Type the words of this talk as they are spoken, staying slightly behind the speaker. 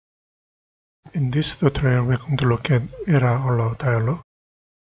In this tutorial, we're going to look at error alert dialog.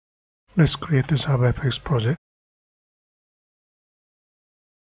 Let's create the JavaFX project.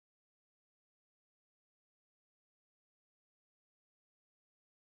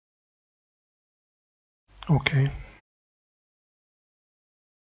 Okay.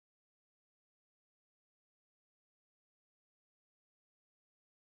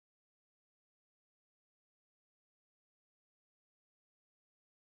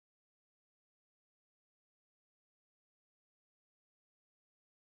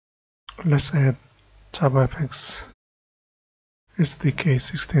 Let's add JavaFX SDK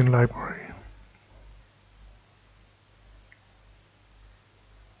 16 library.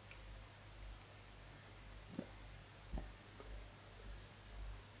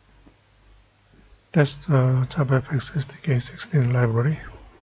 That's the JavaFX SDK 16 library.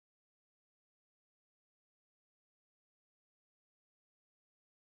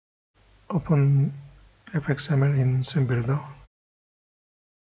 Open FXML in SceneBuilder.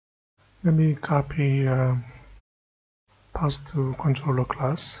 Let me copy pass to controller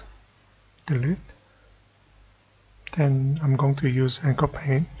class, delete. Then I'm going to use anchor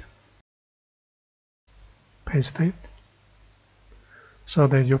pane, paste it, so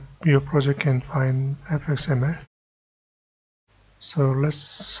that your project can find FXML. So let's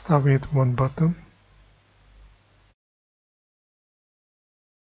start with one button.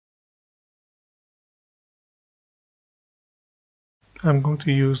 I'm going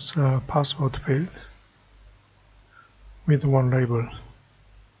to use password field with one label.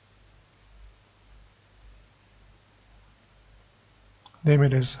 Name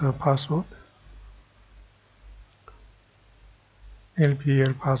it as password,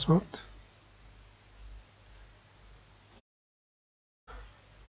 LBL password,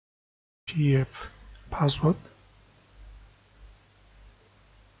 PF password.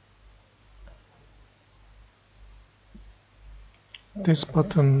 This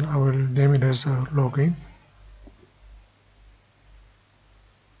button I will name it as login,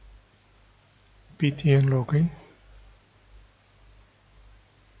 btn login.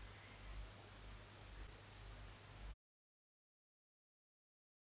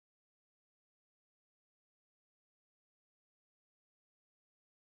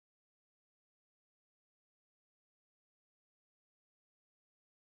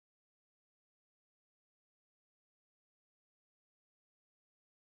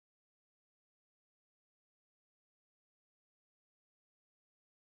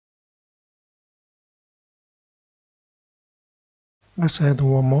 Let's add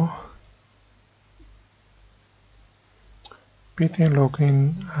one more. btn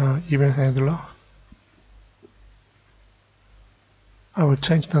login event handler. I will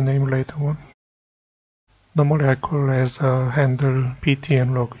change the name later on. Normally I call it as handle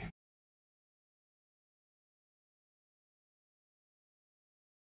btn login.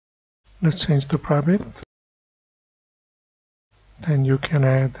 Let's change to private. Then you can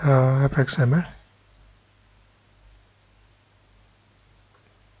add FXML.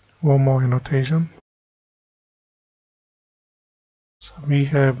 One more annotation. So we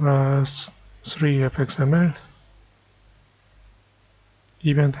have 3 FXML,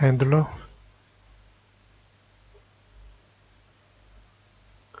 event handler,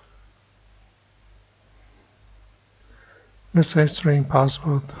 let's say string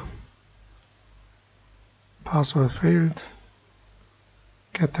password, password field,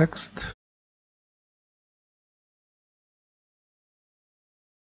 get text.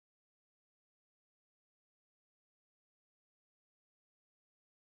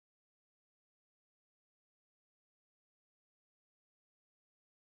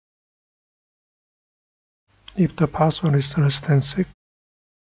 If the password is less than 6,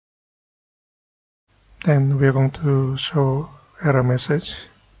 then we're going to show error message.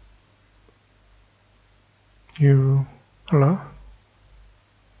 New alert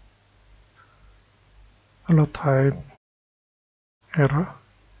type error.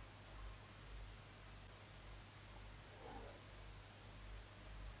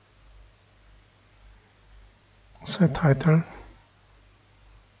 Set title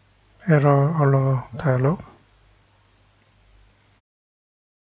error alert dialog.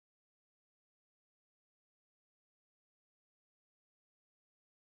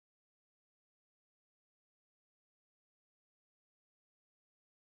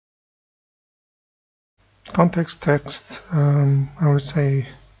 Context text, I would say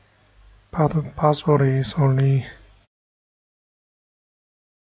part of password is only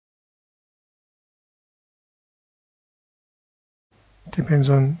depends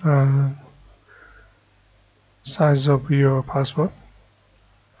on size of your password.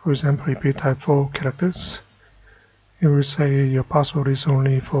 For example, if you type 4 characters, it will say your password is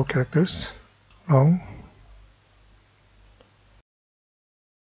only 4 characters long.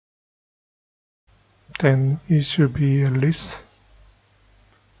 Then it should be at least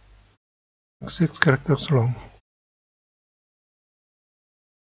 6 characters long.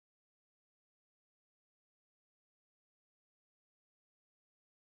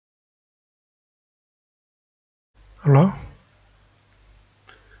 Hello?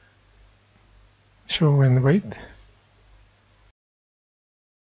 Show and wait.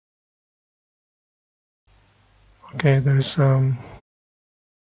 Okay, there is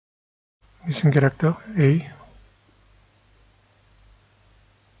missing character A.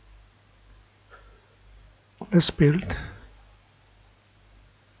 Let's build.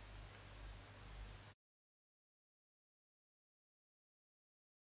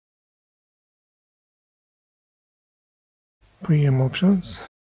 Preamp options.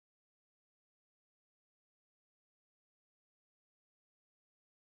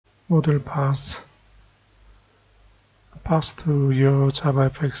 Model pass to your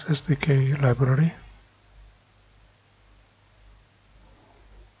JavaFX SDK library.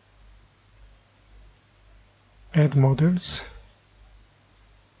 Add models,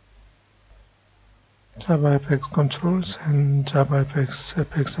 javafx controls and javafx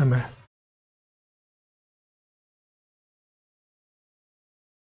fxml.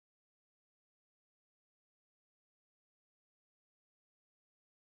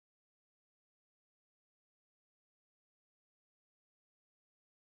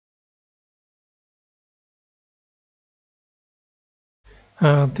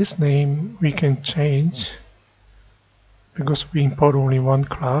 This name we can change because we import only one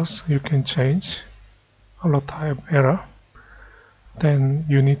class. You can change AlertType error. Then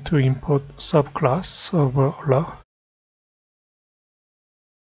you need to import subclass of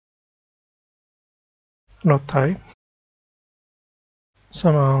AlertType.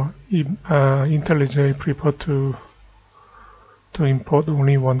 Somehow IntelliJ prefer to import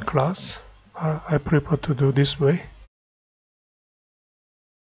only one class. I prefer to do this way.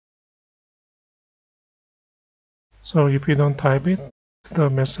 So if you don't type it, the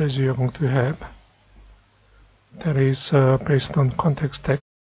message you're going to have that is based on context text.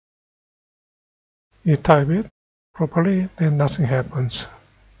 You type it properly, then nothing happens.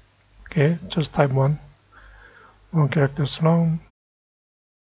 Okay, just type one characters long.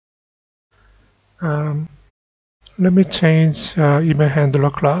 Let me change email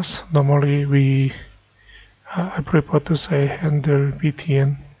handler class. Normally I prefer to say handle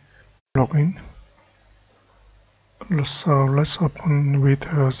btn login. So let's open with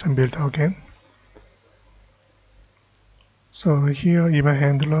SceneBuilder again. So here email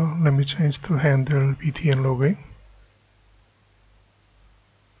handler, let me change to handle btn login.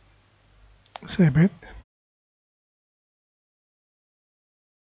 Save it.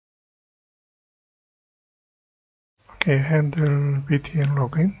 Okay, handle btn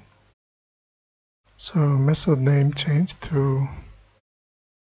login. So method name changed to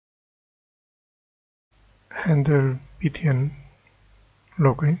handle btn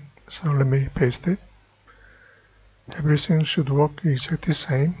login. So let me paste it. Everything should work exactly the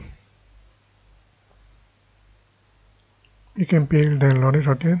same. You can build and run it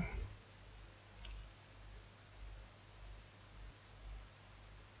again.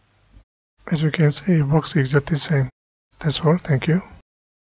 As you can see, it works exactly the same. That's all. Thank you.